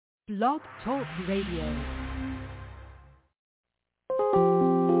Blog Talk Radio.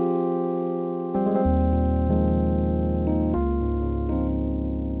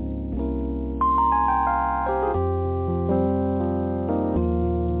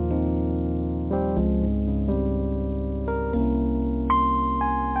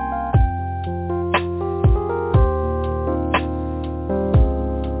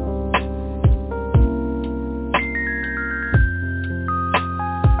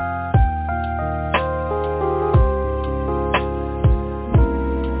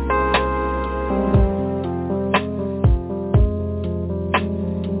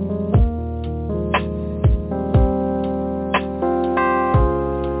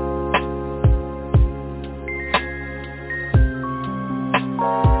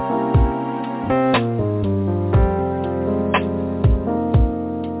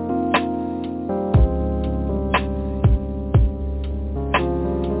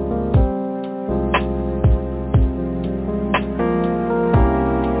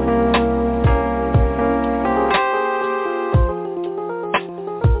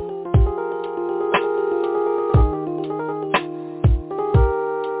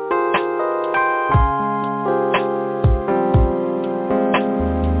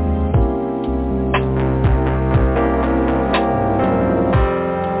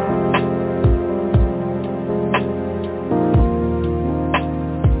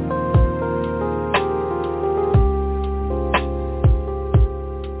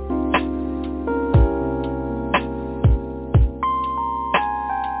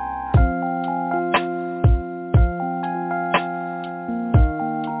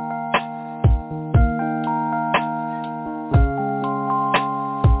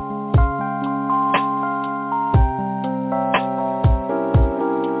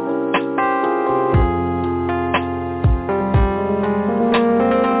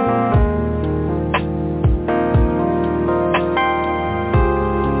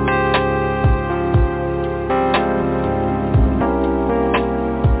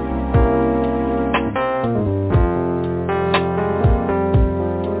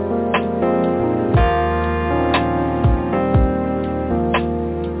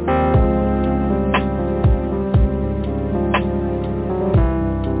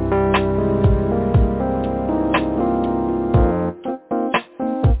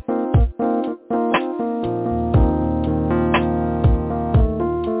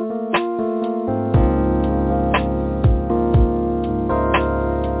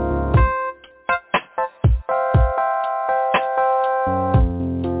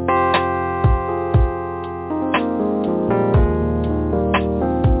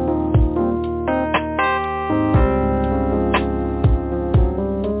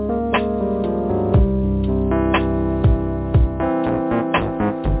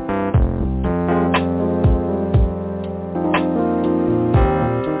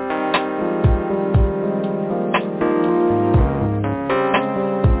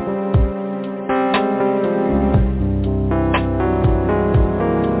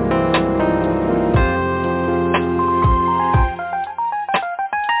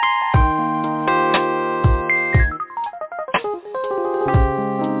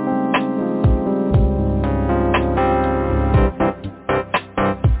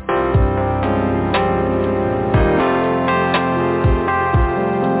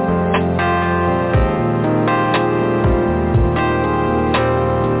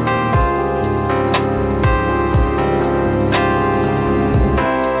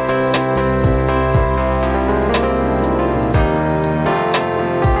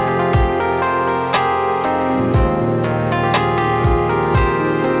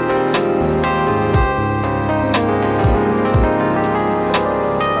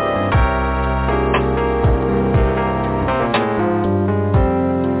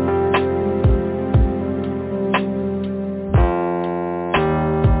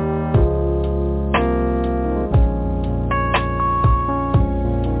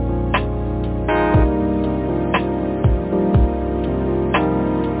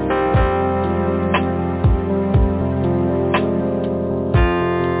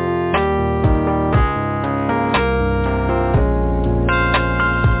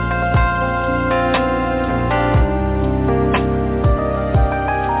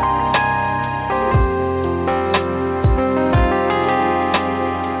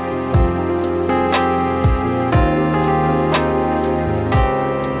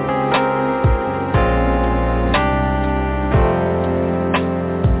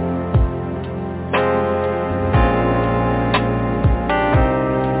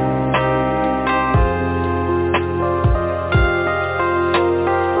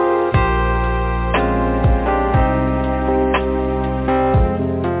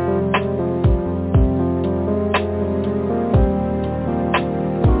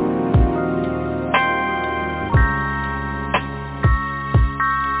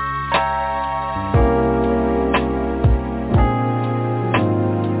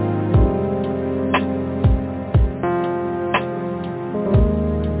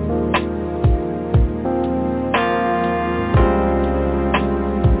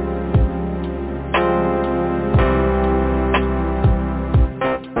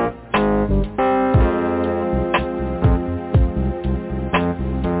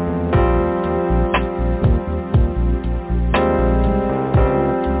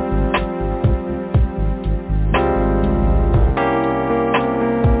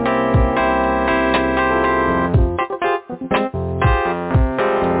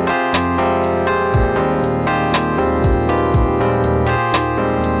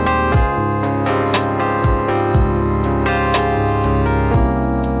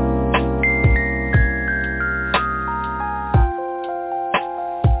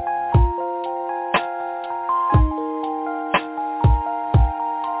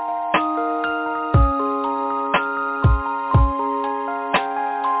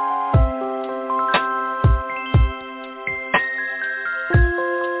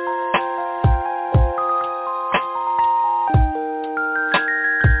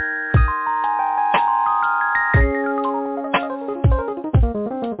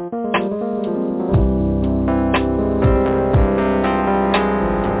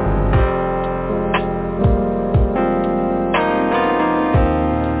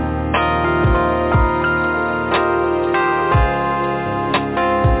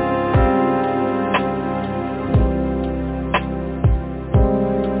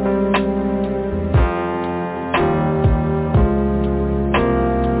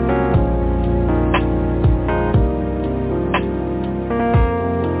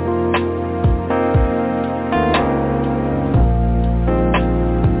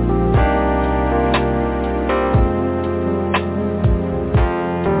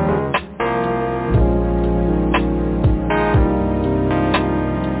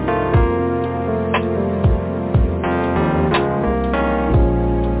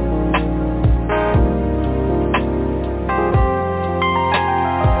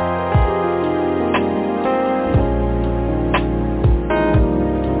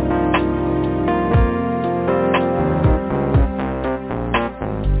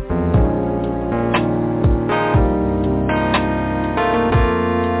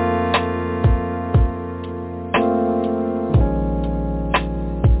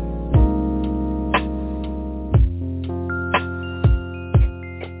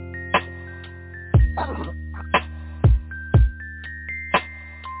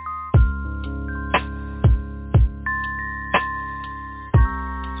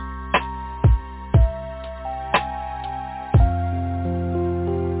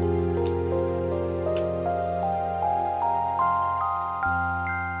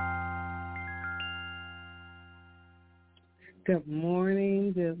 Good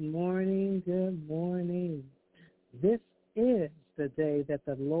morning, good morning, good morning. This is the day that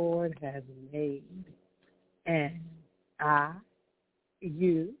the Lord has made, and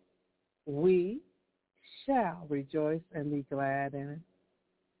we shall rejoice and be glad in it.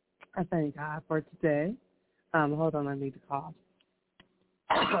 I thank God for today. Hold on, I need to cough.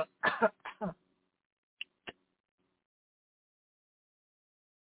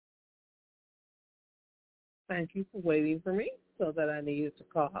 Thank you for waiting for me so that I needed to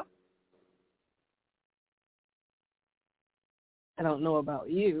cough. I don't know about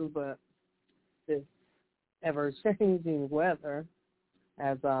you, but this ever-changing weather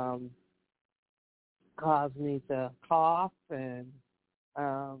has caused me to cough and,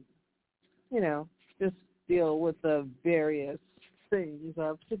 just deal with the various things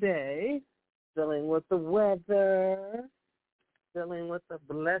of today, dealing with the weather, dealing with the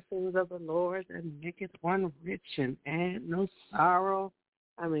blessings of the Lord that maketh one rich and add no sorrow.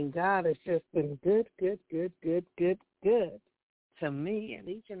 I mean, God has just been good to me and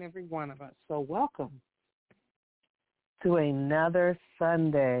each and every one of us. So welcome to another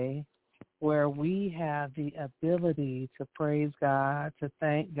Sunday where we have the ability to praise God, to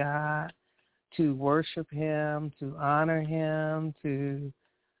thank God, to worship Him, to honor Him, to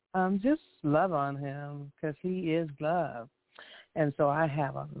just love on Him because He is love. And so I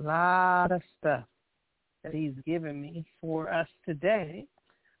have a lot of stuff that He's given me for us today.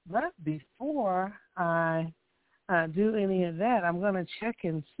 But before I do any of that, I'm going to check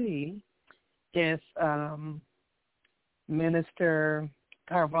and see if Minister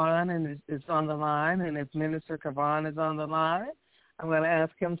Carvon is on the line. And if Minister Carvon is on the line, I'm going to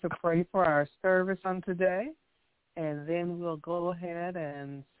ask him to pray for our service on today. And then we'll go ahead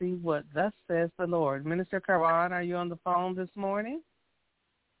and see what thus says the Lord. Minister Carvon, are you on the phone this morning?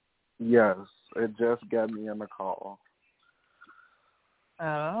 Yes, it just got me on the call.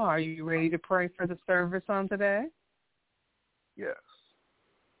 Are you ready to pray for the service on today? Yes.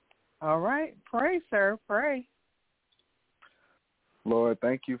 All right. Pray, sir. Pray. Lord,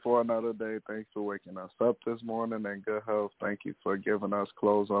 thank you for another day. Thanks for waking us up this morning in good health. Thank you for giving us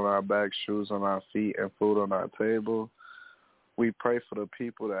clothes on our back, shoes on our feet, and food on our table. We pray for the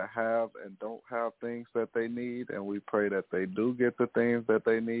people that have and don't have things that they need, and we pray that they do get the things that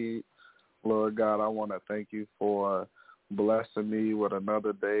they need. Lord God, I want to thank you for blessing me with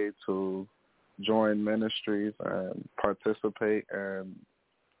another day to join ministries and participate and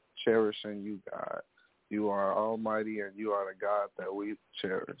cherishing you, God. You are almighty, and you are the God that we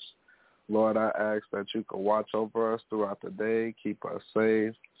cherish. Lord, I ask that you could watch over us throughout the day, keep us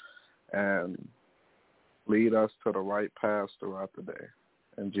safe, and lead us to the right paths throughout the day.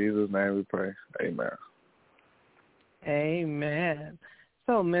 In Jesus' name we pray. Amen. Amen.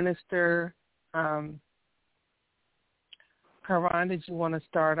 So, Minister Carvon, did you want to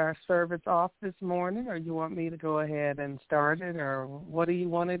start our service off this morning, or you want me to go ahead and start it, or what do you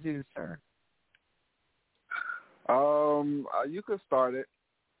want to do, sir? You could start it.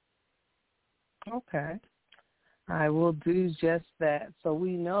 Okay. I will do just that. So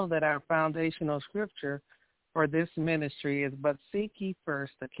we know that our foundational scripture for this ministry is, but seek ye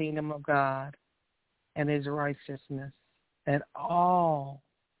first the kingdom of God and his righteousness, and all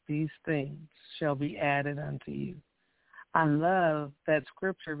these things shall be added unto you. I love that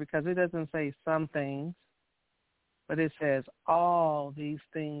scripture because it doesn't say some things, but it says all these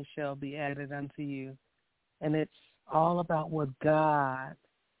things shall be added unto you. And it's all about what God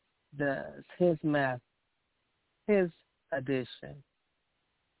does, his method, his addition,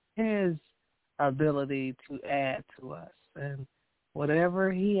 his ability to add to us. And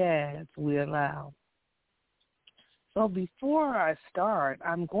whatever he adds, we allow. So before I start,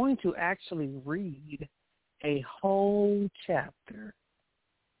 I'm going to actually read a whole chapter.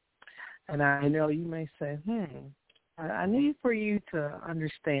 And I know you may say, I need for you to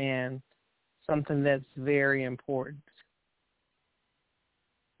understand something that's very important.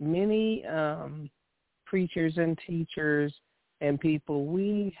 Many preachers and teachers and people,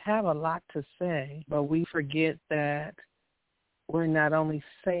 we have a lot to say, but we forget that we're not only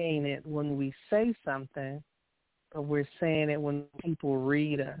saying it when we say something, but we're saying it when people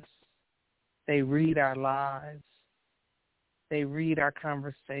read us. They read our lives. They read our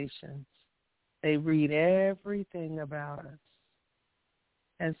conversations. They read everything about us.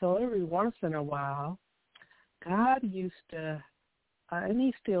 And so every once in a while, God used to, and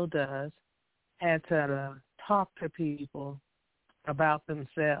he still does, had to talk to people about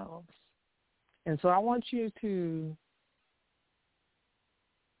themselves. And so I want you to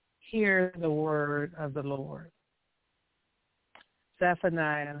hear the word of the Lord.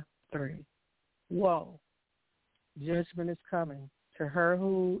 S.M.I.L.E.3E. Woe Judgment is coming to her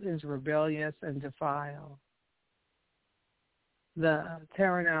who is rebellious and defiled. The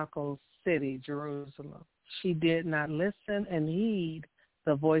tabernacle city, Jerusalem. She did not listen and heed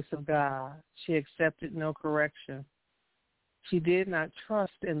the voice of God. She accepted no correction. She did not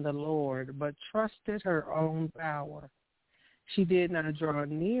trust in the Lord, but trusted her own power. She did not draw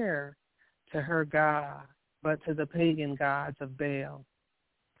near to her God, but to the pagan gods of Baal.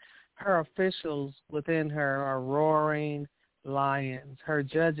 Her officials within her are roaring lions. Her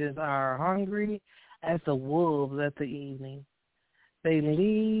judges are hungry as the wolves at the evening. They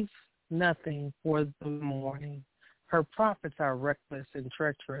leave nothing for the morning. Her prophets are reckless and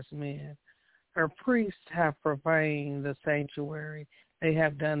treacherous men. Her priests have profaned the sanctuary. They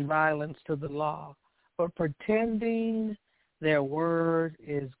have done violence to the law, but pretending their word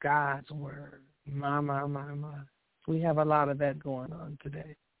is God's word. My. We have a lot of that going on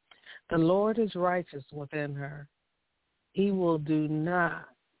today. The Lord is righteous within her. He will do no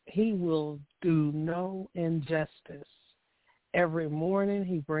injustice. Every morning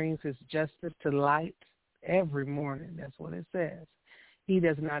he brings his justice to light. Every morning, that's what it says. He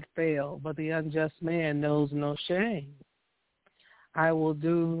does not fail, but the unjust man knows no shame. I will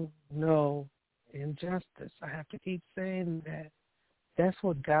do no injustice. I have to keep saying that. That's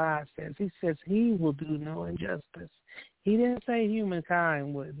what God says. He says he will do no injustice. He didn't say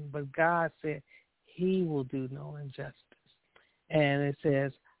humankind wouldn't, but God said he will do no injustice. And it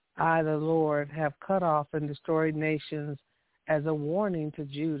says, I, the Lord, have cut off and destroyed nations as a warning to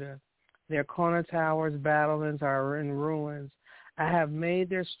Judah. Their corner towers, battlements are in ruins. I have made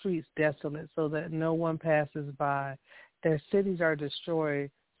their streets desolate so that no one passes by. Their cities are destroyed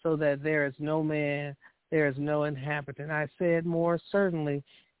so that there is no man, there is no inhabitant. I said, more certainly,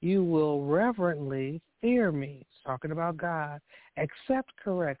 you will reverently fear me. It's talking about God. Accept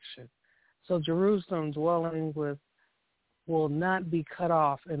correction. So Jerusalem's dwelling will not be cut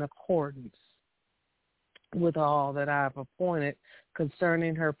off in accordance with all that I have appointed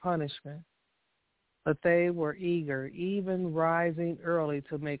concerning her punishment. But they were eager, even rising early,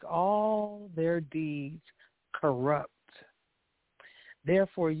 to make all their deeds corrupt.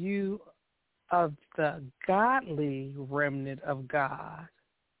 Therefore, you of the godly remnant of God,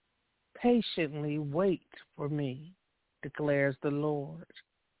 patiently wait for me, declares the Lord.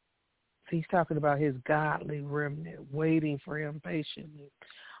 So he's talking about his godly remnant, waiting for him patiently.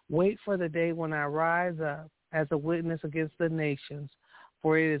 Wait for the day when I rise up as a witness against the nations,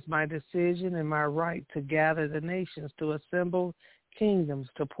 for it is my decision and my right to gather the nations, to assemble kingdoms,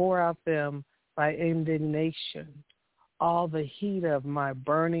 to pour out them by indignation, all the heat of my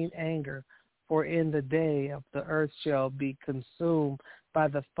burning anger. For in the day of the earth shall be consumed by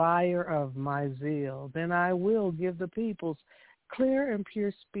the fire of my zeal. Then I will give the peoples clear and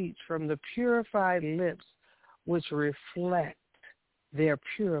pure speech from the purified lips which reflect their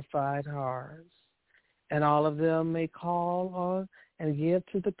purified hearts. And all of them may call on and give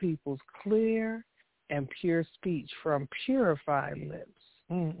to the peoples clear and pure speech from purified lips.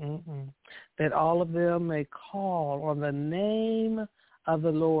 That all of them may call on the name of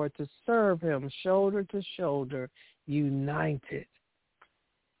the Lord to serve him shoulder to shoulder, united.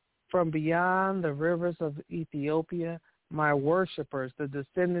 From beyond the rivers of Ethiopia, my worshipers, the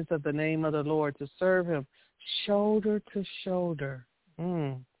descendants of the name of the Lord, to serve him shoulder to shoulder.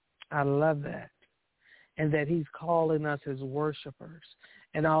 I love that. And that he's calling us his worshipers.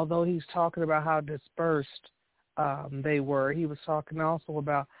 And although he's talking about how dispersed they were, he was talking also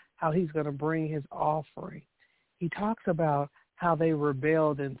about how he's going to bring his offering. He talks about how they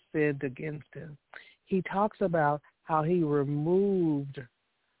rebelled and sinned against him. He talks about how he removed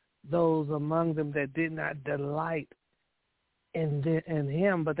those among them that did not delight in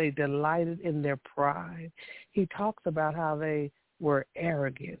him, but they delighted in their pride. He talks about how they were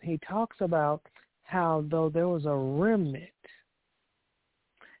arrogant. He talks about how though there was a remnant,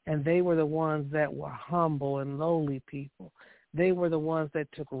 and they were the ones that were humble and lowly people. They were the ones that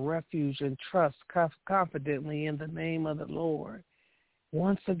took refuge and trust confidently in the name of the Lord.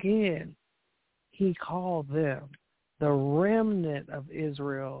 Once again, he called them. The remnant of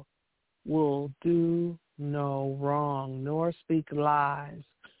Israel will do no wrong, nor speak lies,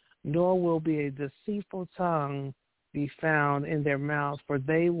 nor will be a deceitful tongue be found in their mouths, for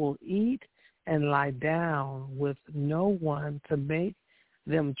they will eat and lie down with no one to make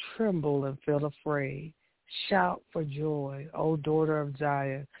them tremble and feel afraid. Shout for joy, O daughter of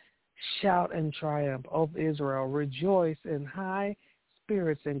Zion. Shout in triumph, O Israel. Rejoice in high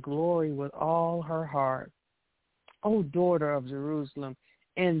spirits and glory with all her heart. O daughter of Jerusalem,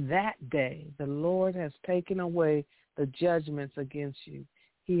 in that day the Lord has taken away the judgments against you.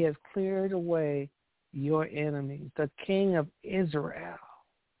 He has cleared away your enemies. The King of Israel,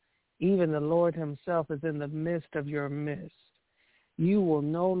 even the Lord himself, is in the midst of your midst. You will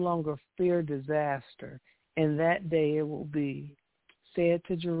no longer fear disaster. In that day it will be said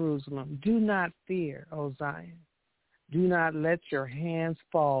to Jerusalem, do not fear, O Zion. Do not let your hands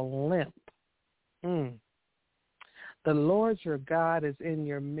fall limp. The Lord your God is in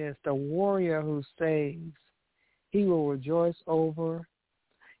your midst, a warrior who saves. He will rejoice over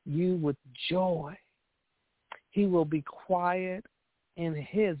you with joy. He will be quiet in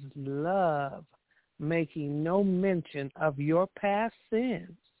his love, making no mention of your past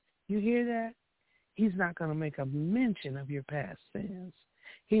sins. You hear that? He's not going to make a mention of your past sins.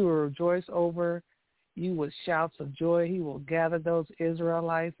 He will rejoice over you with shouts of joy. He will gather those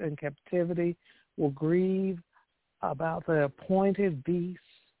Israelites in captivity, will grieve about the appointed beasts,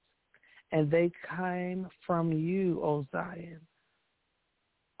 and they came from you, O Zion,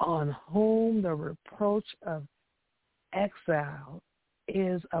 on whom the reproach of exile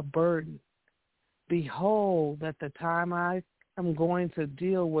is a burden. Behold, at the time I am going to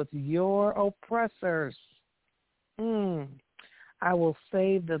deal with your oppressors. I will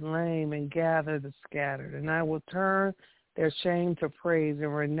save the lame and gather the scattered, and I will turn their shame to praise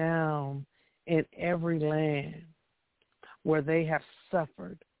and renown in every land where they have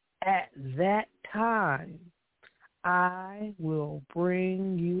suffered. At that time, I will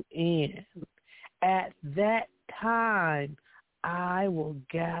bring you in. At that time, I will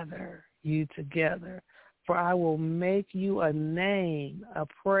gather you together, for I will make you a name, a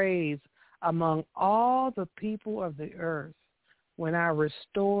praise among all the people of the earth when I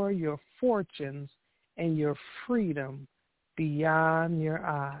restore your fortunes and your freedom beyond your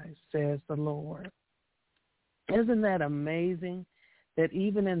eyes, says the Lord. Isn't that amazing that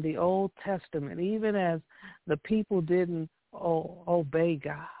even in the Old Testament, even as the people didn't obey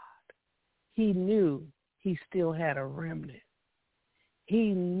God, he knew he still had a remnant. He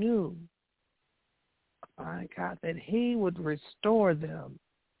knew, my God, that he would restore them.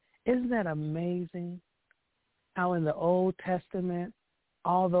 Isn't that amazing how in the Old Testament,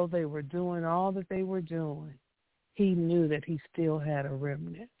 although they were doing all that they were doing, he knew that he still had a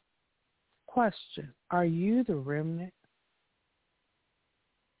remnant. Question, are you the remnant?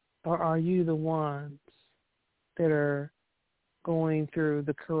 Or are you the ones that are going through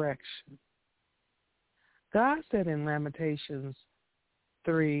the correction? God said in Lamentations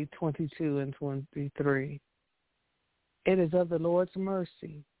 3:22 and 23, it is of the Lord's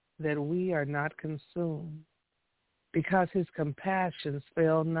mercy that we are not consumed, because his compassions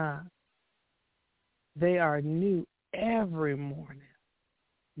fail not. They are new every morning.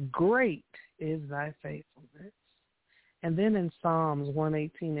 Great is thy faithfulness. And then in Psalms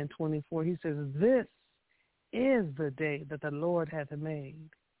 118 and 24, he says, this is the day that the Lord hath made.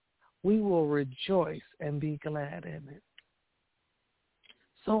 We will rejoice and be glad in it.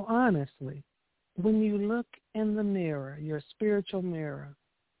 So honestly, when you look in the mirror, your spiritual mirror,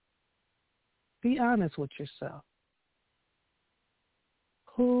 be honest with yourself.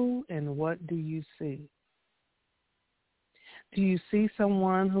 Who and what do you see? Do you see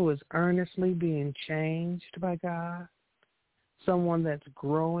someone who is earnestly being changed by God? Someone that's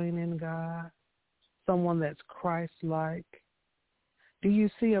growing in God? Someone that's Christ-like? Do you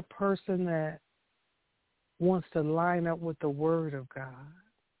see a person that wants to line up with the Word of God,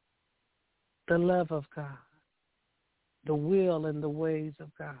 the love of God, the will and the ways of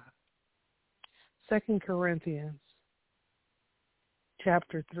God? 2 Corinthians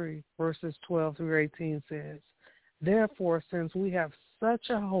chapter 3, verses 12 through 18 says, therefore, since we have such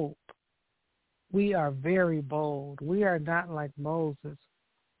a hope, we are very bold. We are not like Moses,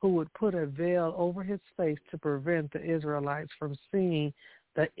 who would put a veil over his face to prevent the Israelites from seeing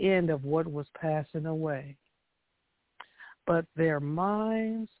the end of what was passing away. But their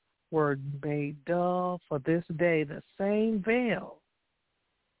minds were made dull for this day. The same veil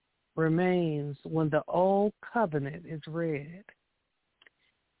remains when the old covenant is read.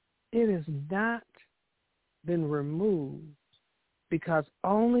 It has not been removed, because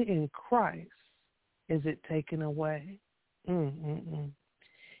only in Christ is it taken away.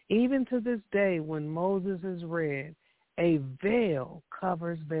 Even to this day, when Moses is read, a veil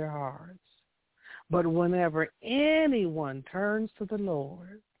covers their hearts. But whenever anyone turns to the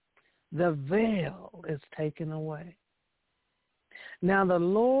Lord, the veil is taken away. Now the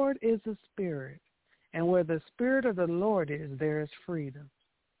Lord is a spirit, and where the Spirit of the Lord is, there is freedom.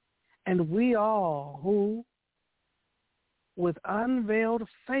 And we all who, with unveiled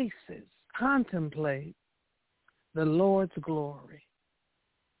faces, contemplate the Lord's glory,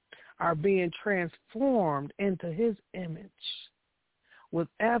 are being transformed into his image with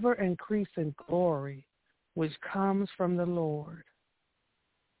ever-increasing glory, which comes from the Lord,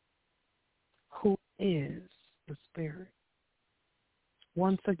 who is the Spirit.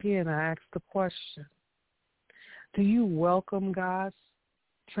 Once again, I ask the question, do you welcome God's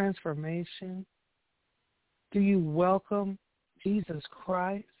transformation? Do you welcome Jesus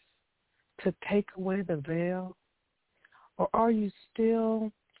Christ to take away the veil? Or are you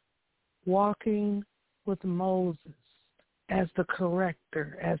still walking with Moses as the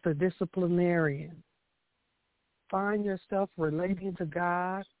corrector, as the disciplinarian? Find yourself relating to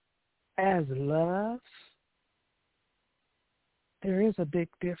God as love? There is a big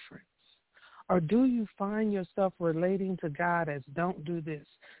difference. Or do you find yourself relating to God as don't do this,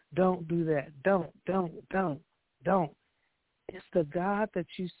 don't do that, don't. Is the God that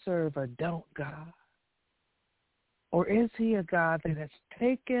you serve a don't God? Or is he a God that has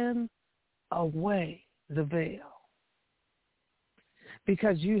taken away the veil?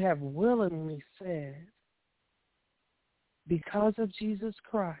 Because you have willingly said, because of Jesus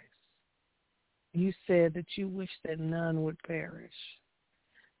Christ, you said that you wish that none would perish.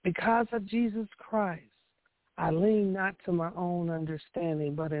 Because of Jesus Christ, I lean not to my own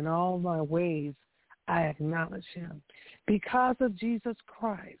understanding, but in all my ways I acknowledge him. Because of Jesus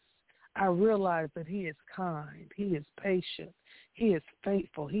Christ, I realize that he is kind, he is patient, he is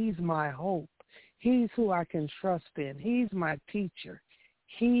faithful, he's my hope, he's who I can trust in, he's my teacher.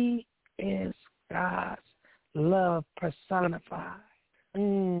 He is God's love personified.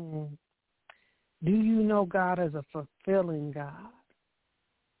 Do you know God as a fulfilling God?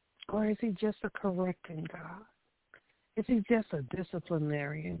 Or is he just a correcting God? Is he just a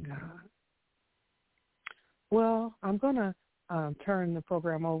disciplinarian God? Well, I'm going to turn the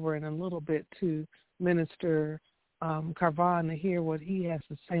program over in a little bit to Minister Carvon to hear what he has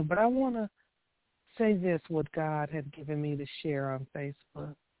to say. But I want to say this, what God had given me to share on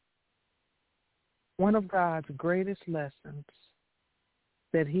Facebook. One of God's greatest lessons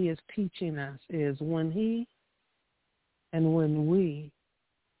that he is teaching us is when he and when we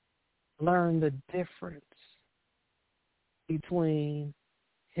learn the difference between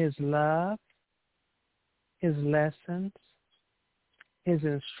his love, his lessons, his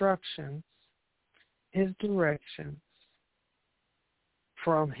instructions, his directions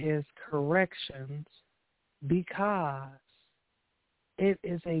from his corrections, because it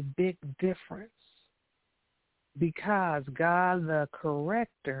is a big difference. Because God the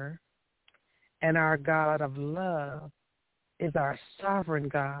corrector and our God of love is our sovereign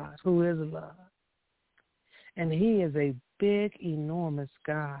God who is love. And he is a big, enormous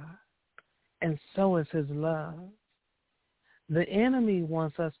God, and so is his love. The enemy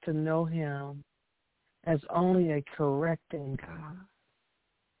wants us to know him as only a correcting God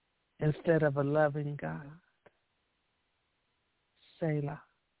instead of a loving God. Selah.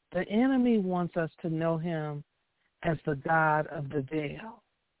 The enemy wants us to know him as the God of the veil.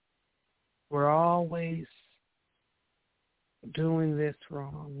 We're always doing this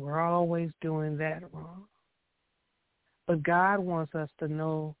wrong. We're always doing that wrong. But God wants us to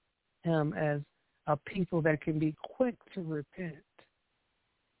know him as a people that can be quick to repent.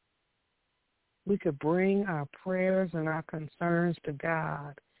 We could bring our prayers and our concerns to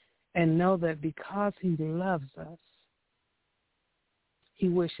God and know that because he loves us, he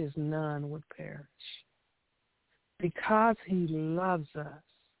wishes none would perish. Because he loves us,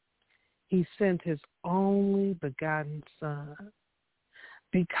 he sent his only begotten Son.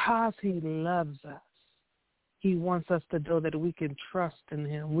 Because he loves us, he wants us to know that we can trust in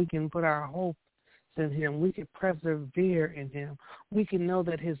him. We can put our hope in him. We can persevere in him. We can know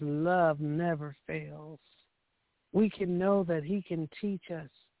that his love never fails. We can know that he can teach us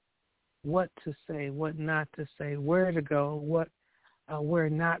what to say, what not to say, where to go, where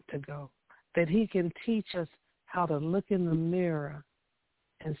not to go. That he can teach us how to look in the mirror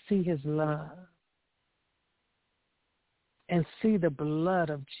and see his love and see the blood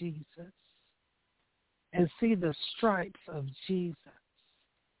of Jesus and see the stripes of Jesus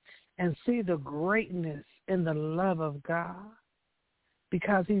and see the greatness in the love of God,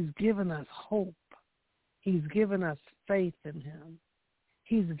 because he's given us hope. He's given us faith in him.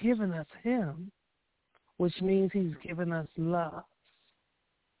 He's given us him, which means he's given us love.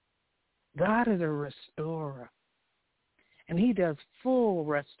 God is a restorer, and he does full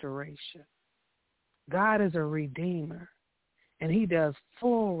restoration. God is a redeemer, and he does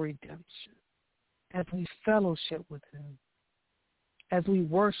full redemption as we fellowship with him, as we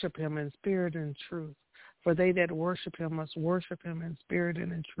worship him in spirit and truth. For they that worship him must worship him in spirit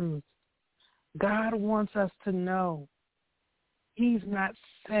and in truth. God wants us to know he's not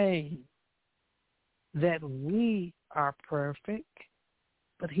saying that we are perfect.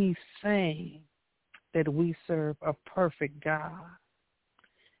 but he's saying that we serve a perfect God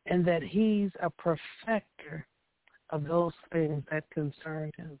and that he's a perfecter of those things that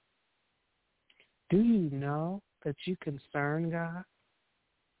concern him. Do you know that you concern God?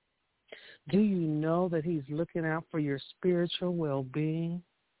 Do you know that he's looking out for your spiritual well-being?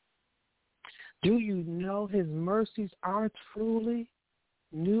 Do you know his mercies are truly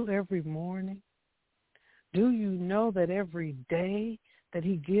new every morning? Do you know that every day that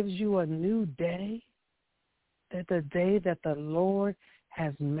he gives you a new day, that the day that the Lord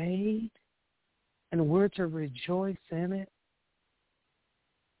has made, and we're to rejoice in it?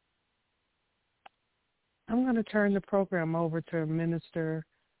 I'm going to turn the program over to Minister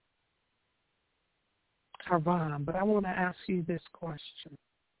Carvon, but I want to ask you this question.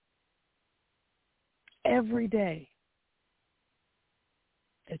 Every day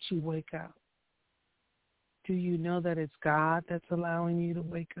that you wake up, do you know that it's God that's allowing you to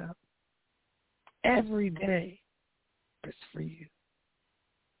wake up? Every day is for you.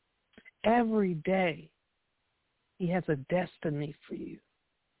 Every day he has a destiny for you.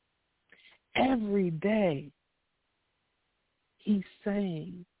 Every day he's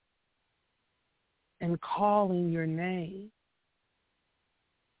saying and calling your name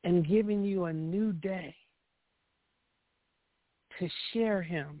and giving you a new day to share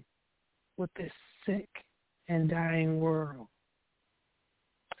him with this sick and dying world.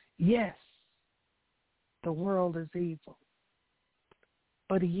 Yes, the world is evil,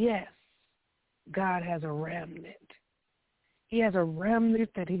 but yes, God has a remnant. He has a remnant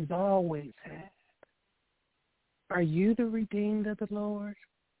that he's always had. Are you the redeemed of the Lord?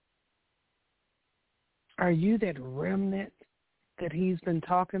 Are you that remnant that he's been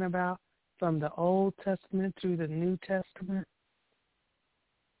talking about from the Old Testament through the New Testament?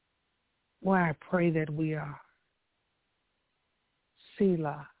 Why, I pray that we are.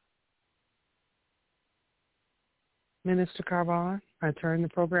 Selah. Minister Carvon, I turn the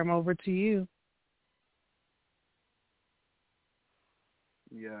program over to you.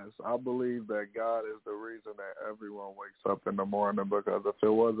 Yes, I believe that God is the reason that everyone wakes up in the morning, because if it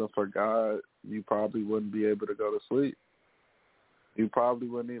wasn't for God, you probably wouldn't be able to go to sleep. You probably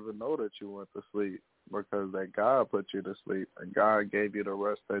wouldn't even know that you went to sleep, because that God put you to sleep and God gave you the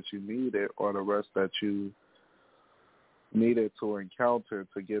rest that you needed, or the rest that you needed to encounter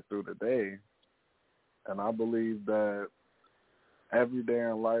to get through the day. And I believe that every day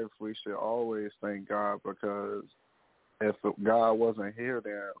in life we should always thank God, because if God wasn't here,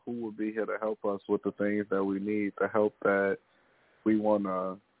 then who would be here to help us with the things that we need, the help that we want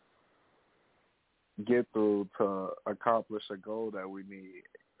to get through to accomplish a goal that we need?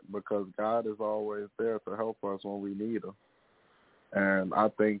 Because God is always there to help us when we need him. And I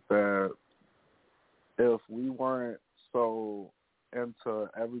think that if we weren't so into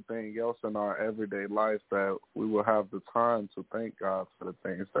everything else in our everyday life, that we will have the time to thank God for the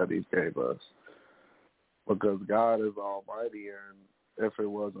things that he gave us. Because God is almighty, and if it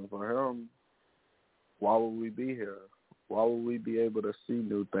wasn't for him, why would we be here? Why would we be able to see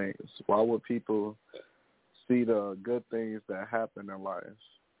new things? Why would people see the good things that happen in life?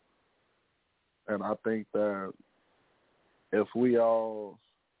 And I think that if we all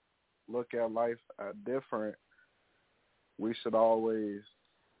look at life different, we should always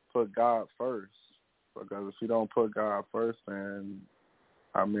put God first. Because if you don't put God first, then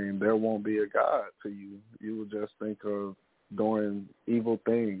there won't be a God to you. You will just think of doing evil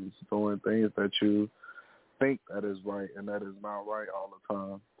things, doing things that you think that is right and that is not right all the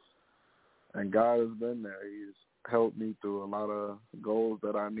time. And God has been there. He's helped me through a lot of goals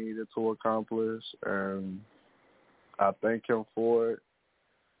that I needed to accomplish, and I thank him for it,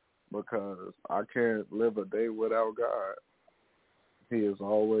 because I can't live a day without God. He is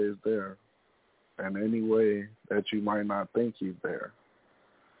always there in any way that you might not think he's there.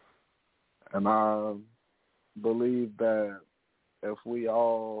 And I believe that if we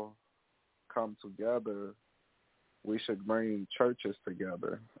all come together, we should bring churches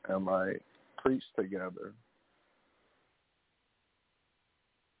together and preach together.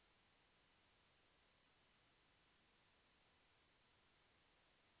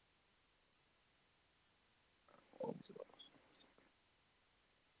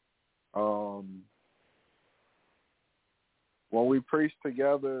 When we preach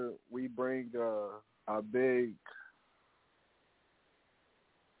together, we bring a big,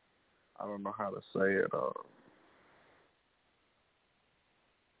 I don't know how to say it.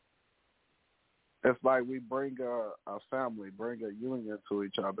 It's like we bring a family, bring a union to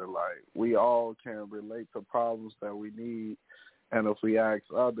each other. Like, we all can relate to problems that we need. And if we ask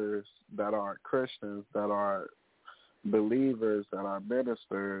others that aren't Christians, that are believers that are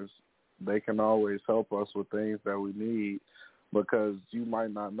ministers, they can always help us with things that we need because you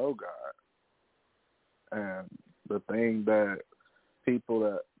might not know God. And the thing that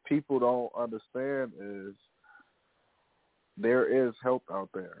people don't understand is there is help out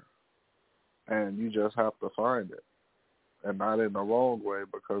there, and you just have to find it, and not in the wrong way,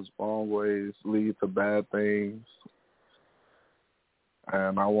 because wrong ways lead to bad things.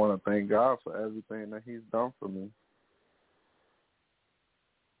 And I want to thank God for everything that he's done for me.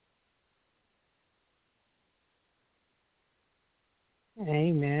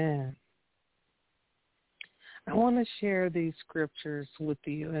 Amen. I want to share these scriptures with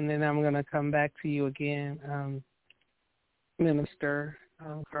you, and then I'm going to come back to you again, Minister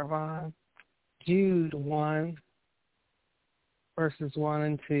Carvon. Jude 1, verses 1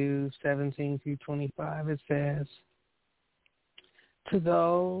 and 2, 17 through 25, it says, to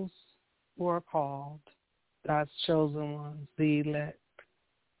those who are called, God's chosen ones, the elect,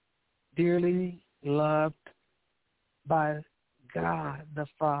 dearly loved by God the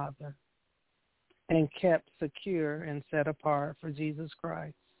Father, and kept secure and set apart for Jesus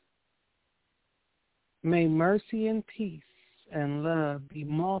Christ. May mercy and peace and love be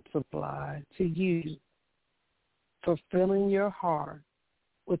multiplied to you, fulfilling your heart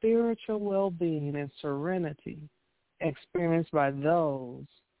with spiritual well-being and serenity experienced by those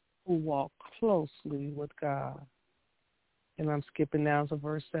who walk closely with God. And I'm skipping down to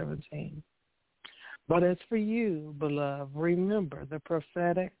verse 17. But as for you, beloved, remember the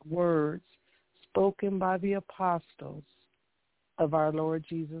prophetic words spoken by the apostles of our Lord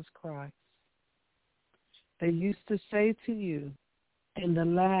Jesus Christ. They used to say to you, in the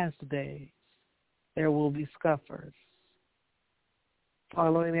last days there will be scoffers,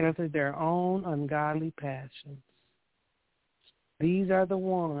 following after their own ungodly passions. These are the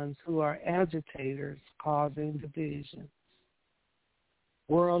ones who are agitators, causing divisions,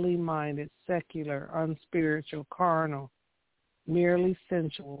 worldly-minded, secular, unspiritual, carnal, merely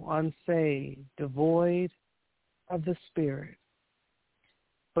sensual, unsaved, devoid of the Spirit.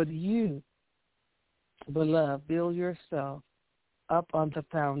 But you, beloved, build yourself up on the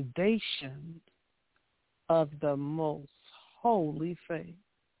foundation of the most holy faith.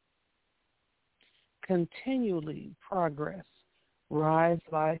 Continually progress, rise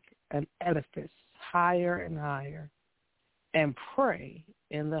like an edifice higher and higher, and pray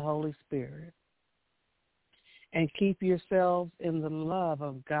in the Holy Spirit. And keep yourselves in the love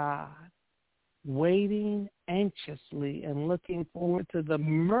of God, waiting anxiously and looking forward to the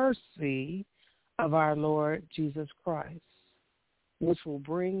mercy of our Lord Jesus Christ, which will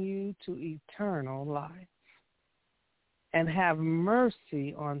bring you to eternal life. And have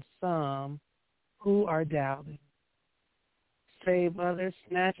mercy on some who are doubting. Save others,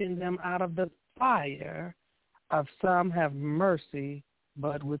 snatching them out of the fire. Of some have mercy,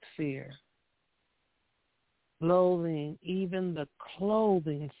 but with fear. Loathing even the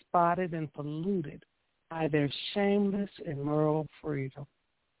clothing spotted and polluted by their shameless, immoral freedom.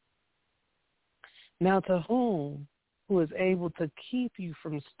 Now to whom who is able to keep you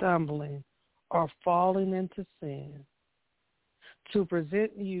from stumbling or falling into sin, to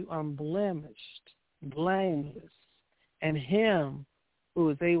present you unblemished, blameless, and him who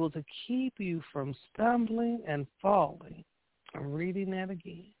is able to keep you from stumbling and falling. I'm reading that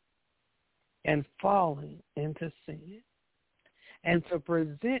again. And falling into sin, and to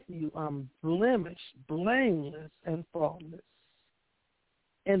present you unblemished, blameless, and faultless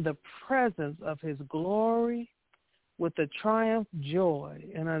in the presence of his glory with the triumph, joy,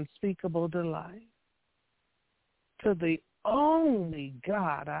 and unspeakable delight. To the only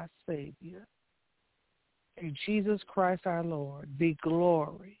God, our Savior, through Jesus Christ our Lord, be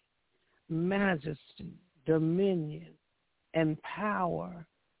glory, majesty, dominion, and power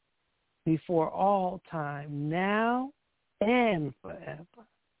before all time, now and forever.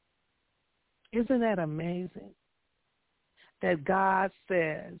 Isn't that amazing? That God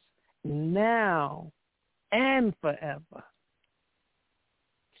says, now and forever.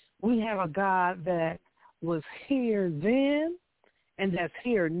 We have a God that was here then, and that's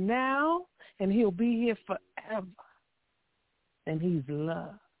here now, and he'll be here forever. And he's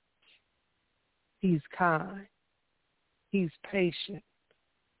love. He's kind. He's patient.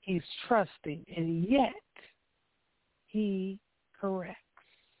 He's trusting, and yet he corrects.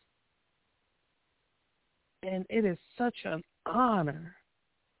 And it is such an honor,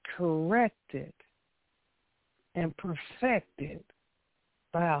 corrected and perfected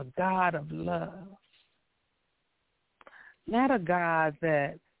by a God of love. Not a God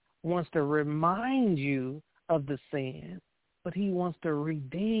that wants to remind you of the sin, but he wants to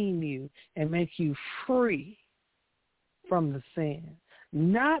redeem you and make you free from the sin,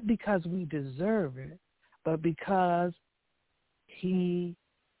 not because we deserve it, but because he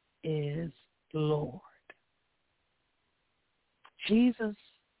is Lord. Jesus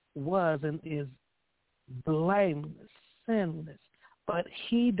was and is blameless, sinless, but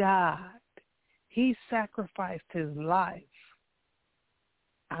he died. He sacrificed his life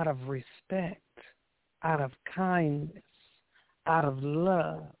out of respect, out of kindness, out of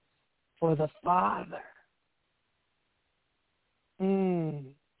love for the Father.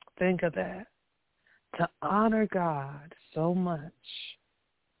 Think of that. To honor God so much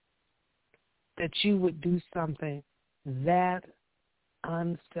that you would do something that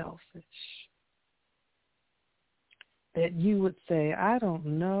unselfish. That you would say, I don't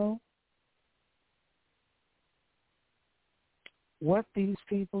know what these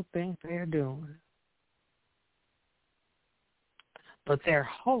people think they're doing, but their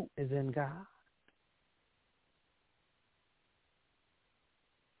hope is in God.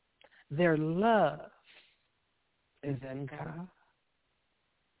 Their love is in God.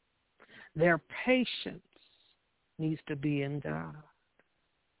 Their patience needs to be in God.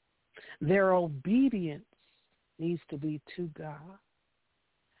 Their obedience needs to be to God.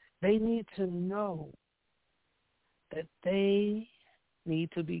 They need to know that they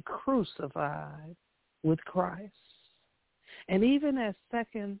need to be crucified with Christ. And even as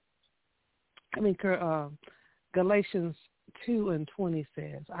Galatians 2:20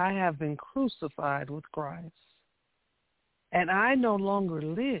 says, I have been crucified with Christ, and I no longer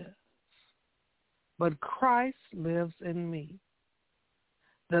live, but Christ lives in me.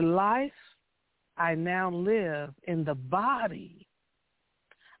 The life I now live in the body,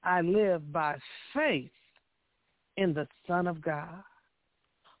 I live by faith in the Son of God,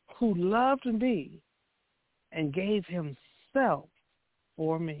 who loved me and gave himself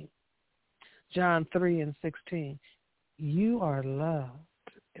for me. John 3:16, you are loved.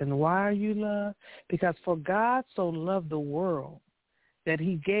 And why are you loved? Because for God so loved the world that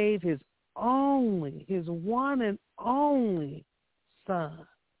he gave his one and only Son,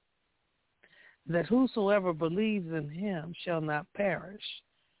 that whosoever believes in him shall not perish,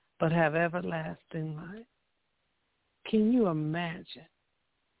 but have everlasting life. Can you imagine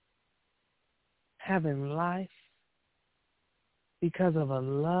having life because of a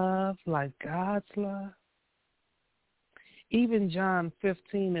love like God's love? Even John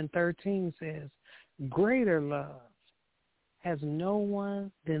 15:13 says, greater love has no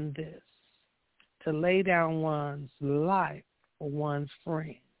one than this, to lay down one's life for one's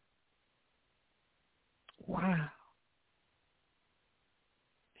friend. Wow.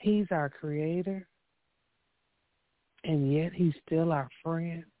 He's our creator, and yet he's still our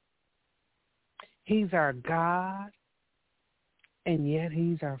friend. He's our God, and yet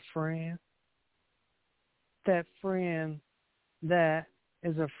he's our friend. That friend that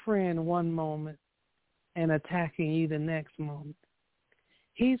is a friend one moment and attacking you the next moment.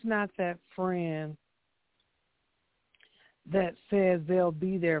 He's not that friend that says they'll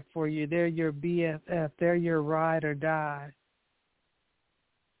be there for you. They're your BFF. They're your ride or die.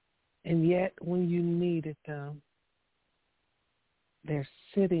 And yet when you needed them, they're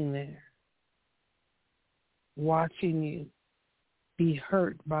sitting there watching you be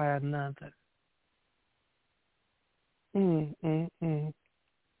hurt by another.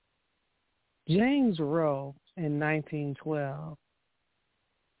 James Rowe in 1912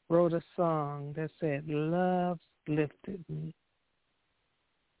 wrote a song that said, love lifted me.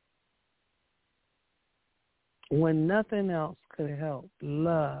 When nothing else could help,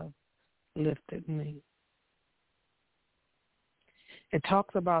 love lifted me. It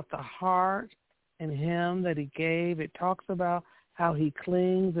talks about the heart and him that he gave. It talks about how he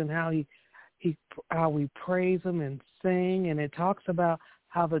clings and how we praise him and sing. And it talks about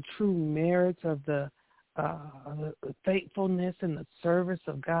how the true merits of the faithfulness and the service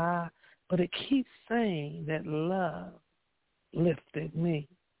of God. But it keeps saying that love lifted me.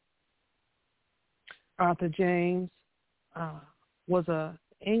 Arthur James was an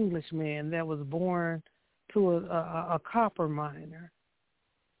Englishman that was born to a copper miner.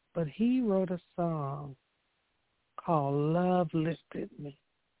 But he wrote a song called Love Lifted Me.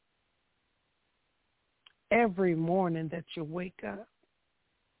 Every morning that you wake up,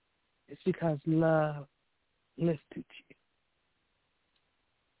 it's because love lifted you.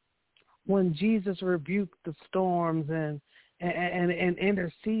 When Jesus rebuked the storms and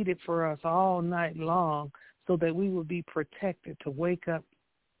interceded for us all night long so that we would be protected to wake up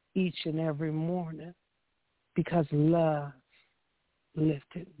each and every morning, because love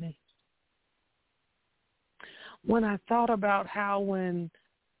lifted me. When I thought about how when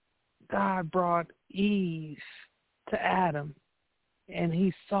God brought Eve to Adam, and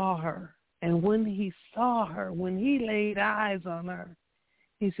he saw her. And when he saw her, when he laid eyes on her,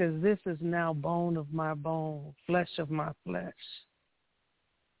 he says, this is now bone of my bone, flesh of my flesh,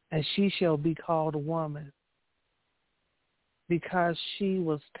 and she shall be called a woman, because she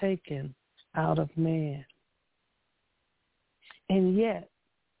was taken out of man. And yet,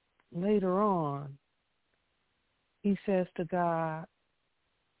 later on, he says to God,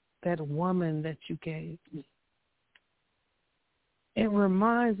 that woman that you gave me. It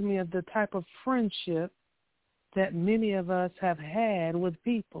reminds me of the type of friendship that many of us have had with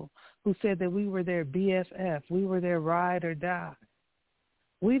people who said that we were their BFF, we were their ride or die.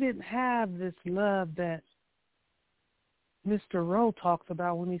 We didn't have this love that Mr. Rowe talks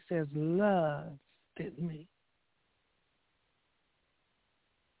about when he says love, didn't we?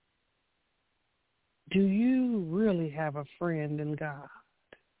 Do you really have a friend in God?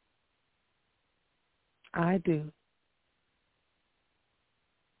 I do.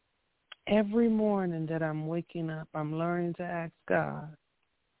 Every morning that I'm waking up, I'm learning to ask God,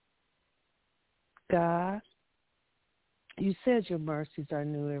 God, you said your mercies are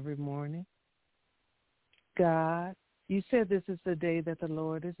new every morning. God, you said this is the day that the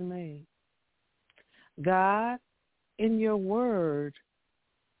Lord has made. God, in your word,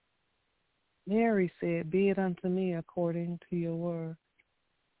 Mary said, be it unto me according to your word.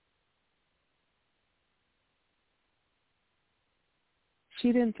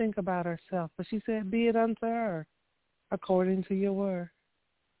 She didn't think about herself, but she said, be it unto her according to your word.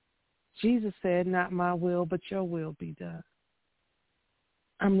 Jesus said, not my will, but your will be done.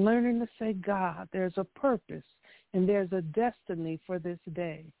 I'm learning to say, God, there's a purpose and there's a destiny for this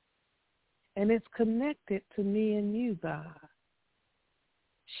day. And it's connected to me and you, God.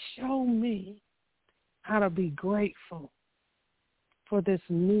 Show me how to be grateful for this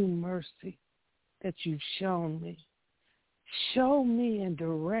new mercy that you've shown me. Show me and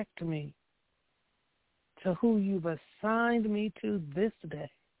direct me to who you've assigned me to this day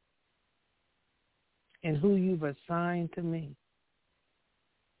and who you've assigned to me.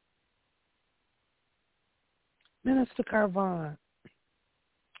 Minister Carvon,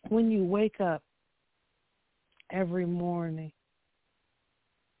 when you wake up every morning,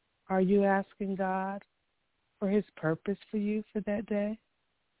 are you asking God for his purpose for you for that day?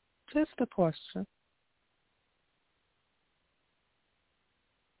 Just a question.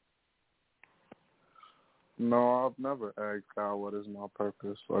 No, I've never asked God what is my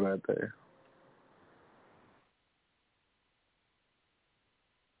purpose for that day.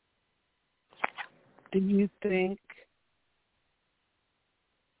 Do you think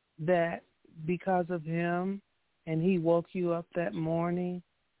that because of him and he woke you up that morning,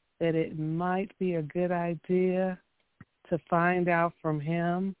 that it might be a good idea to find out from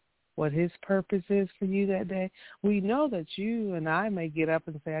him what his purpose is for you that day? We know that you and I may get up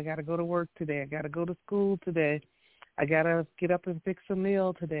and say, I got to go to work today. I got to go to school today. I got to get up and fix a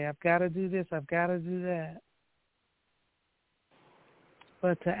meal today. I've got to do this. I've got to do that.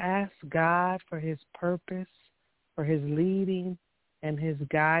 But to ask God for his purpose, for his leading and his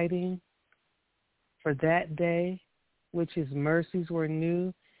guiding for that day, which his mercies were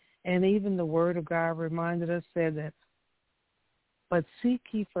new, and even the word of God reminded us, said that, but seek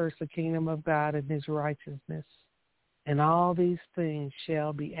ye first the kingdom of God and his righteousness, and all these things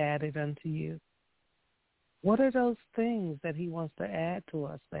shall be added unto you. What are those things that he wants to add to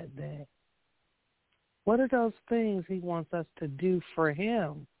us that day? What are those things he wants us to do for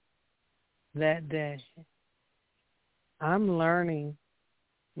him that day? I'm learning,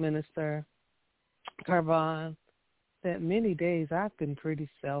 Minister Carvon, that many days I've been pretty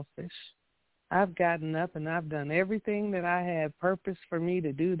selfish. I've gotten up and I've done everything that I had purpose for me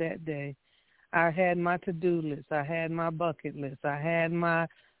to do that day. I had my to-do list. I had my bucket list. I had my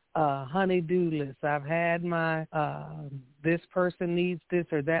honey-do list. I've had my this person needs this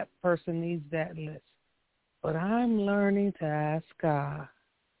or that person needs that list. But I'm learning to ask God,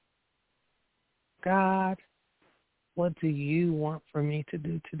 God, what do you want for me to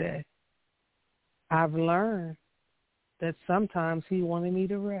do today? I've learned that sometimes he wanted me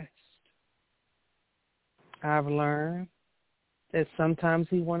to rest. I've learned that sometimes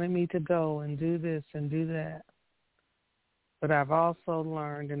he wanted me to go and do this and do that. But I've also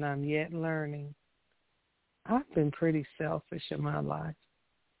learned, and I'm yet learning, I've been pretty selfish in my life.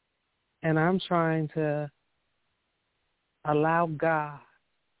 And I'm trying to allow God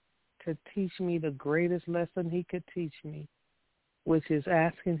to teach me the greatest lesson he could teach me, which is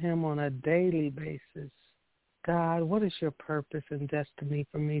asking him on a daily basis, God, what is your purpose and destiny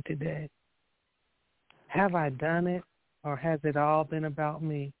for me today? Have I done it, or has it all been about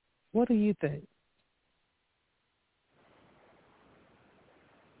me? What do you think?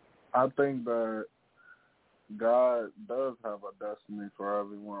 I think that God does have a destiny for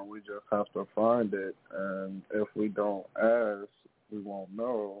everyone. We just have to find it, and if we don't ask, we won't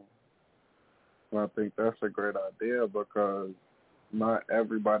know. And I think that's a great idea because not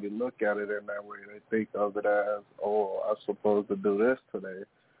everybody look at it in that way. They think of it as, oh, I'm supposed to do this today,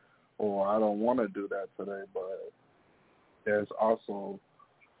 or I don't want to do that today, but there's also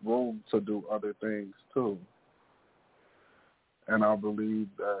room to do other things too. And I believe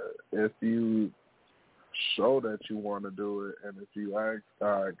that if you show that you want to do it, and if you ask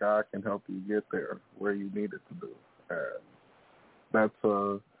God, God can help you get there where you need it to do. And that's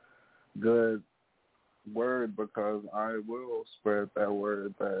a good word because I will spread that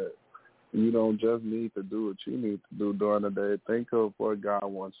word that you don't just need to do what you need to do during the day. Think of what God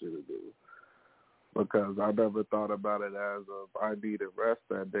wants you to do. Because I never thought about it as if I needed rest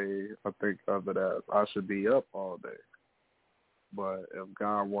that day. I think of it as I should be up all day. But if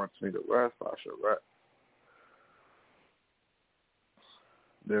God wants me to rest, I should rest.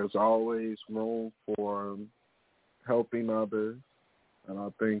 There's always room for helping others. And I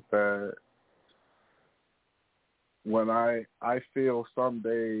think that when I feel some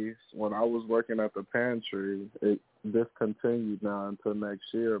days when I was working at the pantry, it discontinued now until next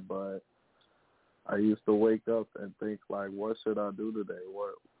year, but I used to wake up and think like, what should I do today?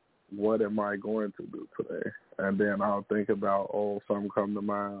 What am I going to do today? And then I'll think about, something come to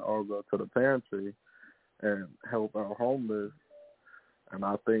mind. I'll go to the pantry and help out homeless. And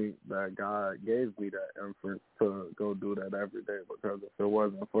I think that God gave me that inference to go do that every day because if it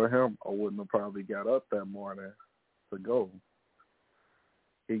wasn't for him, I wouldn't have probably got up that morning to go.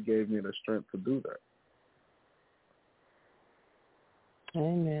 He gave me the strength to do that.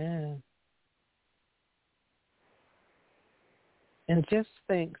 Amen. And just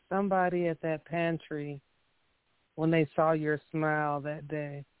think, somebody at that pantry, when they saw your smile that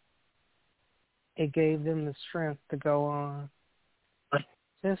day, it gave them the strength to go on.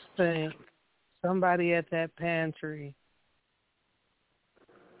 Just think, somebody at that pantry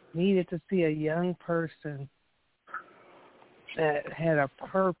needed to see a young person that had a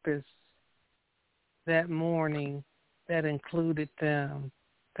purpose that morning that included them.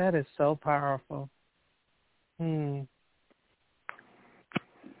 That is so powerful. You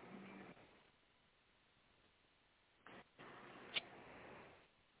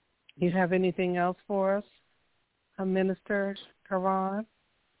have anything else for us, Minister Karan?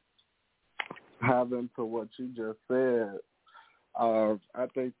 Having to what you just said, I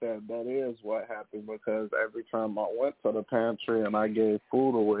think that is what happened because every time I went to the pantry and I gave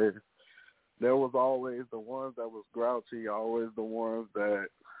food away, there was always the ones that was grouchy, always the ones that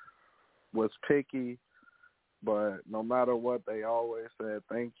was picky, but no matter what, they always said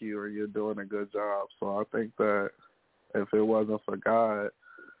thank you or you're doing a good job. So I think that if it wasn't for God,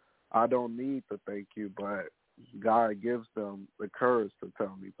 I don't need to thank you, but God gives them the courage to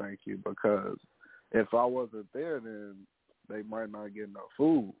tell me thank you because if I wasn't there, then they might not get enough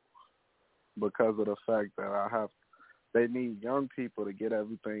food because of the fact that they need young people to get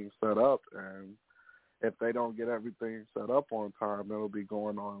everything set up, and if they don't get everything set up on time, it'll be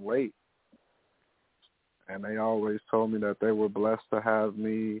going on late. And they always told me that they were blessed to have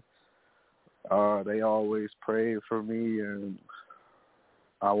me. They always prayed for me, and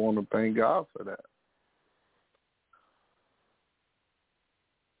I want to thank God for that.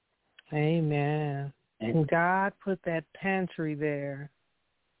 Amen. And God put that pantry there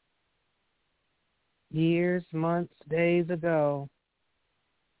years, months, days ago,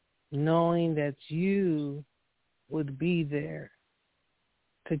 knowing that you would be there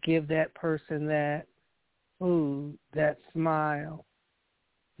to give that person that food, that smile,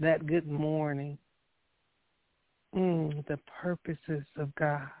 that good morning. The purposes of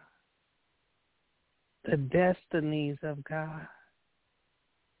God, the destinies of God.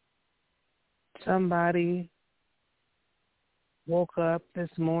 Somebody woke up this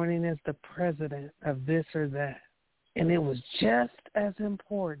morning as the president of this or that, and it was just as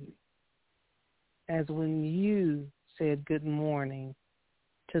important as when you said good morning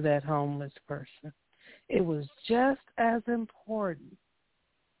to that homeless person. It was just as important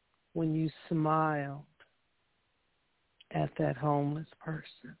when you smiled at that homeless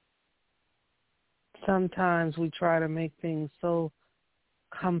person. Sometimes we try to make things so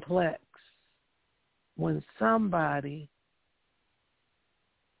complex when somebody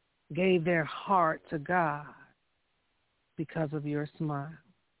gave their heart to God because of your smile.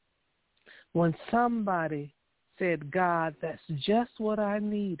 When somebody said, God, that's just what I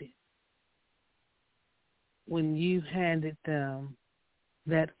needed, when you handed them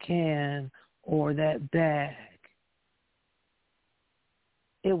that can or that bag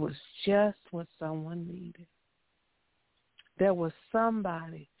It was just what someone needed. There was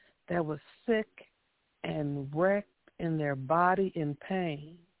somebody that was sick and wrecked in their body in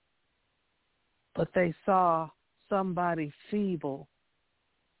pain, but they saw somebody feeble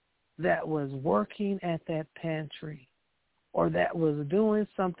that was working at that pantry or that was doing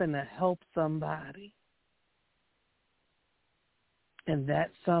something to help somebody. And that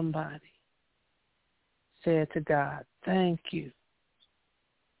somebody said to God, thank you,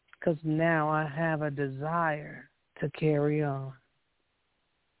 because now I have a desire to carry on.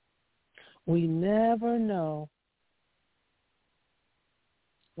 We never know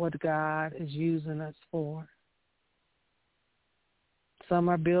what God is using us for. Some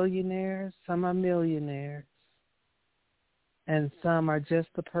are billionaires, some are millionaires, and some are just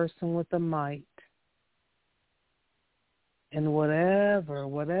the person with the might. And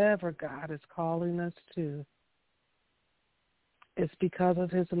whatever God is calling us to, it's because of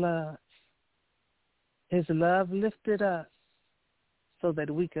his love. His love lifted us so that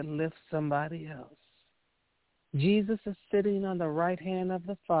we could lift somebody else. Jesus is sitting on the right hand of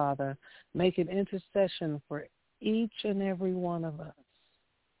the Father, making intercession for each and every one of us,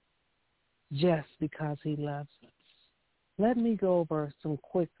 just because he loves us. Let me go over some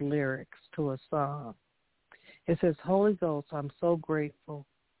quick lyrics to a song. It says, Holy Ghost, I'm so grateful.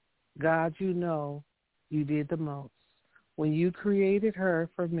 God, you know you did the most. When you created her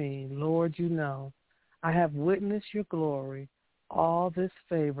for me, Lord, you know, I have witnessed your glory, all this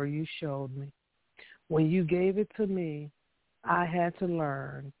favor you showed me. When you gave it to me, I had to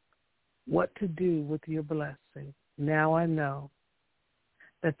learn what to do with your blessing. Now I know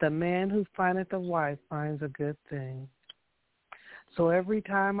that the man who findeth a wife finds a good thing. So every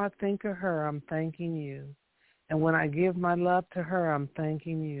time I think of her, I'm thanking you. And when I give my love to her, I'm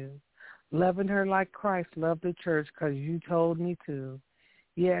thanking you. Loving her like Christ loved the church because you told me to.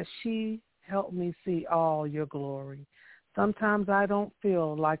 Yes, she helped me see all your glory. Sometimes I don't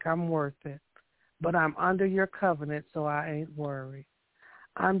feel like I'm worth it, but I'm under your covenant, so I ain't worried.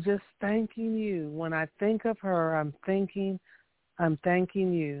 I'm just thanking you. When I think of her, I'm thanking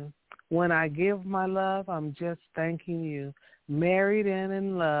you. When I give my love, I'm just thanking you. Married and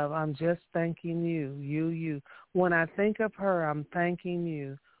in love, I'm just thanking you, you. When I think of her, I'm thanking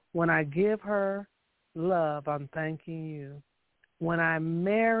you. When I give her love, I'm thanking you. When I'm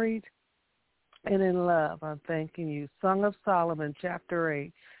married and in love, I'm thanking you. Song of Solomon, chapter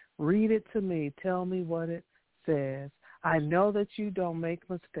 8. Read it to me. Tell me what it says. I know that you don't make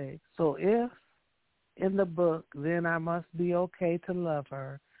mistakes. So if in the book, then I must be okay to love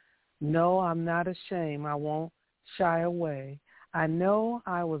her. No, I'm not ashamed. I won't shy away. I know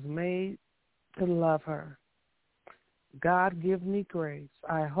I was made to love her. God give me grace.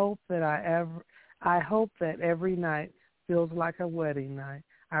 I hope that every night feels like a wedding night.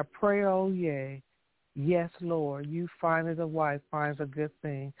 I pray, oh yea, yes, Lord, you find it a wife finds a good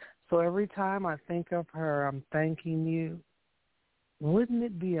thing. So every time I think of her, I'm thanking you. Wouldn't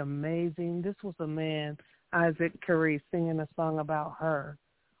it be amazing? This was a man, Isaac Curry, singing a song about her.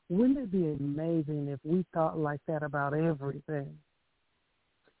 Wouldn't it be amazing if we thought like that about everything?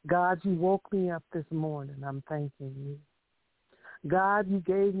 God, you woke me up this morning. I'm thanking you. God, you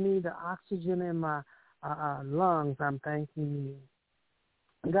gave me the oxygen in my lungs. I'm thanking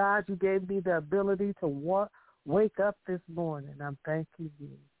you. God, you gave me the ability to wake up this morning. I'm thanking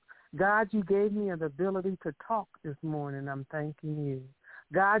you. God, you gave me the ability to talk this morning. I'm thanking you.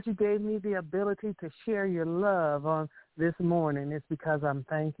 God, you gave me the ability to share your love on this morning. It's because I'm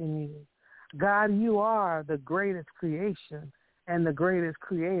thanking you. God, you are the greatest creation and the greatest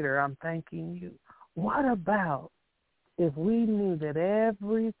creator. I'm thanking you. What about if we knew that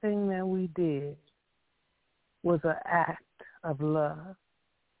everything that we did was an act of love?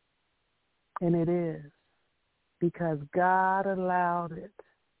 And it is, because God allowed it.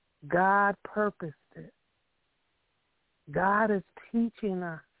 God purposed it. God is teaching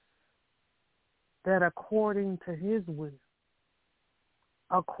us that according to his will,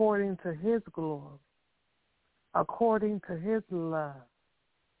 according to his glory, according to his love,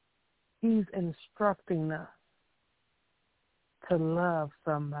 he's instructing us to love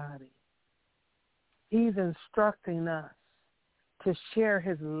somebody. He's instructing us to share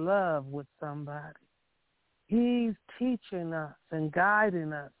his love with somebody. He's teaching us and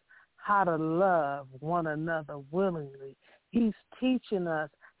guiding us how to love one another willingly. He's teaching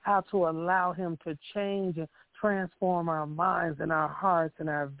us how to allow him to change and transform our minds and our hearts and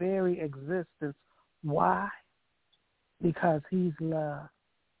our very existence. Why? Because he's love.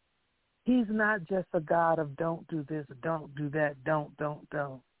 He's not just a God of don't do this, don't do that, don't.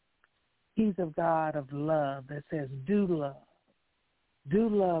 He's a God of love that says do love. Do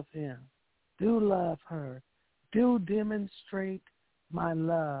love him. Do love her. Do demonstrate my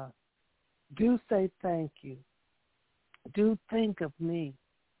love. Do say thank you. Do think of me.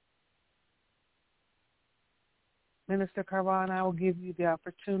 Minister Carvon, I will give you the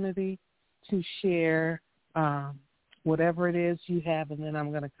opportunity to share whatever it is you have, and then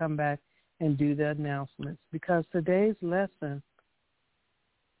I'm going to come back and do the announcements, because today's lesson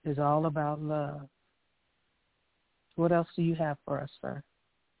is all about love. What else do you have for us, sir?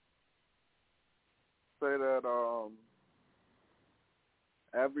 Say that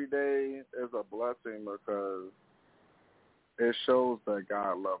every day is a blessing because it shows that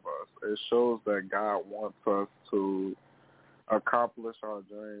God loves us. It shows that God wants us to accomplish our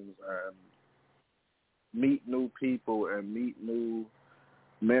dreams and meet new people and meet new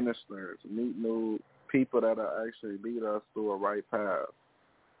ministers, meet new people that will actually lead us through a right path.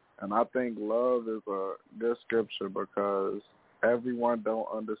 And I think love is a good scripture because everyone don't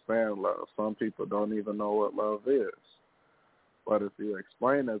understand love. Some people don't even know what love is. But if you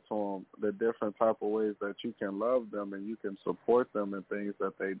explain it to them, the different type of ways that you can love them and you can support them in things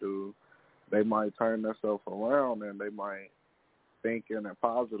that they do, they might turn themselves around and they might think in a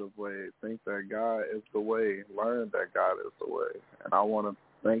positive way, think that God is the way, learn that God is the way. And I want to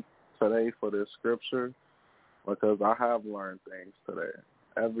thank today for this scripture because I have learned things today.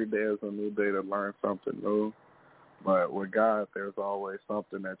 Every day is a new day to learn something new. But with God, there's always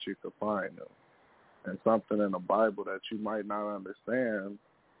something that you can find new. And something in the Bible that you might not understand,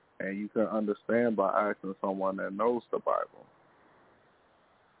 and you can understand by asking someone that knows the Bible.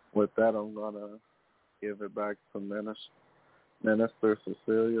 With that, I'm going to give it back to Minister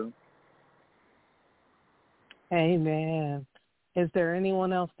Cecilia. Amen. Is there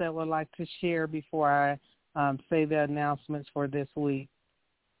anyone else that would like to share before I say the announcements for this week?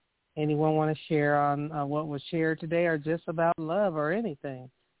 Anyone want to share on what was shared today or just about love or anything?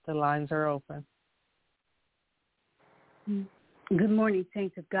 The lines are open. Good morning,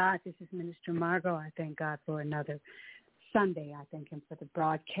 saints of God. This is Minister Margot. I thank God for another Sunday. I thank him for the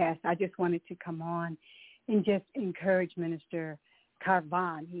broadcast. I just wanted to come on and just encourage Minister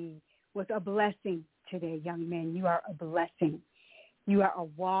Carvon. He was a blessing today, young man. You are a blessing. You are a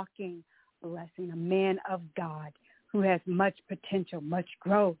walking blessing, a man of God who has much potential, much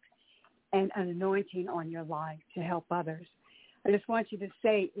growth, and an anointing on your life to help others. I just want you to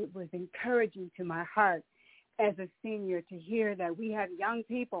say it was encouraging to my heart as a senior to hear that we have young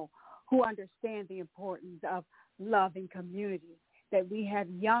people who understand the importance of love and community, that we have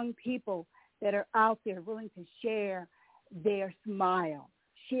young people that are out there willing to share their smile,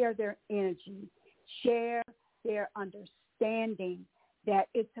 share their energy, share their understanding that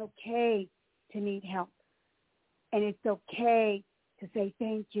it's okay to need help, and it's okay to say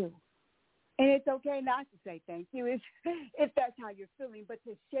thank you. And it's okay not to say thank you if that's how you're feeling, but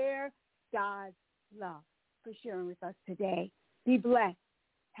to share God's love. For sharing with us today. Be blessed.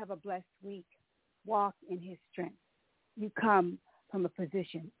 Have a blessed week. Walk in his strength. You come from a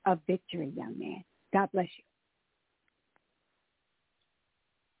position of victory, young man. God bless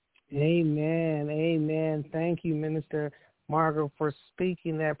you. Amen. Amen. Thank you, Minister Margaret, for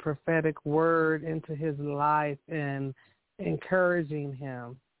speaking that prophetic word into his life and encouraging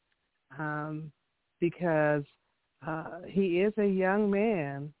him because he is a young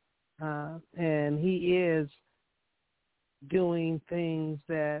man. And he is doing things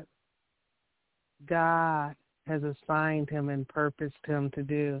that God has assigned him and purposed him to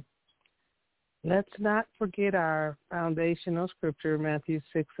do. Let's not forget our foundational scripture, Matthew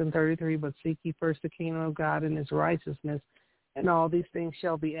 6:33, but seek ye first the kingdom of God and his righteousness, and all these things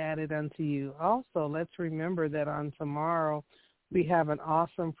shall be added unto you. Also, let's remember that on tomorrow we have an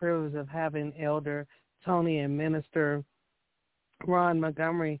awesome privilege of having Elder Tony and Minister Ron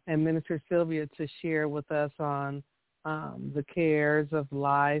Montgomery and Minister Sylvia to share with us on the cares of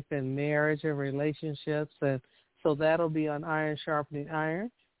life and marriage and relationships. And so that'll be on Iron Sharpening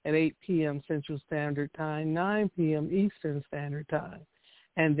Iron at 8 p.m. Central Standard Time, 9 p.m. Eastern Standard Time.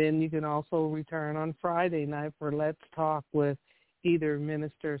 And then you can also return on Friday night for Let's Talk with either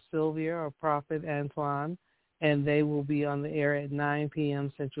Minister Sylvia or Prophet Antoine, and they will be on the air at 9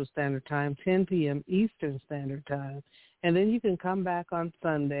 p.m. Central Standard Time, 10 p.m. Eastern Standard Time. And then you can come back on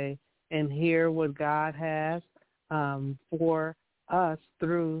Sunday and hear what God has for us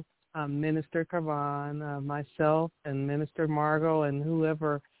through Minister Carvon, myself, and Minister Margot, and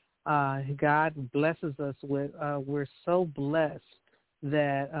whoever God blesses us with. We're so blessed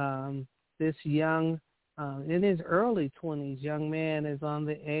that this young, in his early 20s, young man is on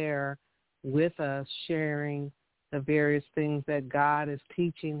the air with us sharing the various things that God is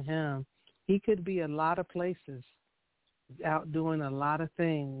teaching him. He could be a lot of places out doing a lot of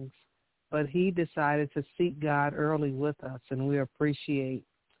things, but he decided to seek God early with us, and we appreciate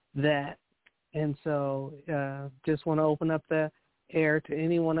that. And so just want to open up the air to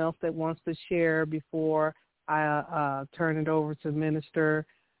anyone else that wants to share before I turn it over to Minister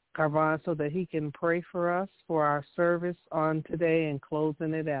Carvon so that he can pray for us for our service on today and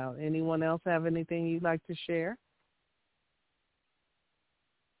closing it out. Anyone else have anything you'd like to share?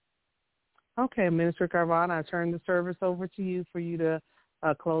 Okay, Minister Carvon, I turn the service over to you for you to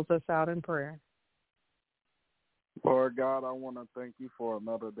close us out in prayer. Lord God, I want to thank you for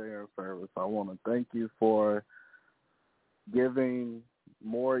another day of service. I want to thank you for giving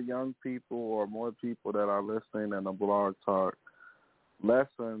more young people or more people that are listening in the Blog Talk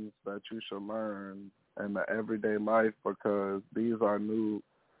lessons that you should learn in the everyday life, because these are new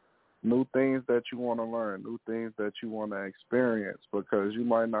things that you want to learn, new things that you want to experience, because you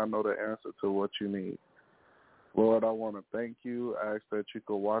might not know the answer to what you need. Lord, I want to thank you. I ask that you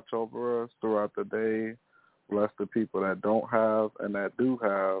could watch over us throughout the day. Bless the people that don't have and that do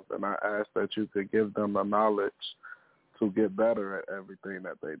have, and I ask that you could give them the knowledge to get better at everything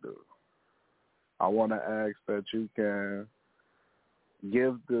that they do. I want to ask that you can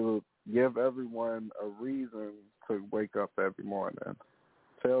give everyone a reason to wake up every morning.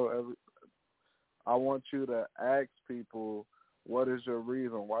 I want you to ask people, what is your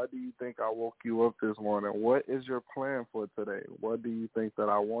reason? Why do you think I woke you up this morning? What is your plan for today? What do you think that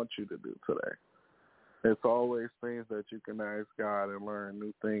I want you to do today? It's always things that you can ask God and learn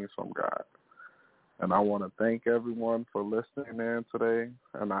new things from God. And I want to thank everyone for listening in today,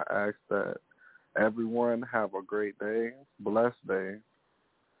 and I ask that everyone have a great day, blessed day,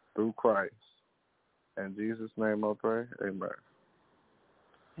 through Christ. In Jesus' name I pray, amen.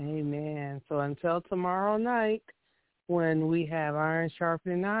 Amen. So until tomorrow night, when we have Iron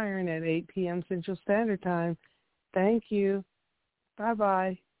Sharpening Iron at 8 p.m. Central Standard Time, thank you.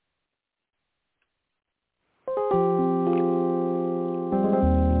 Bye-bye.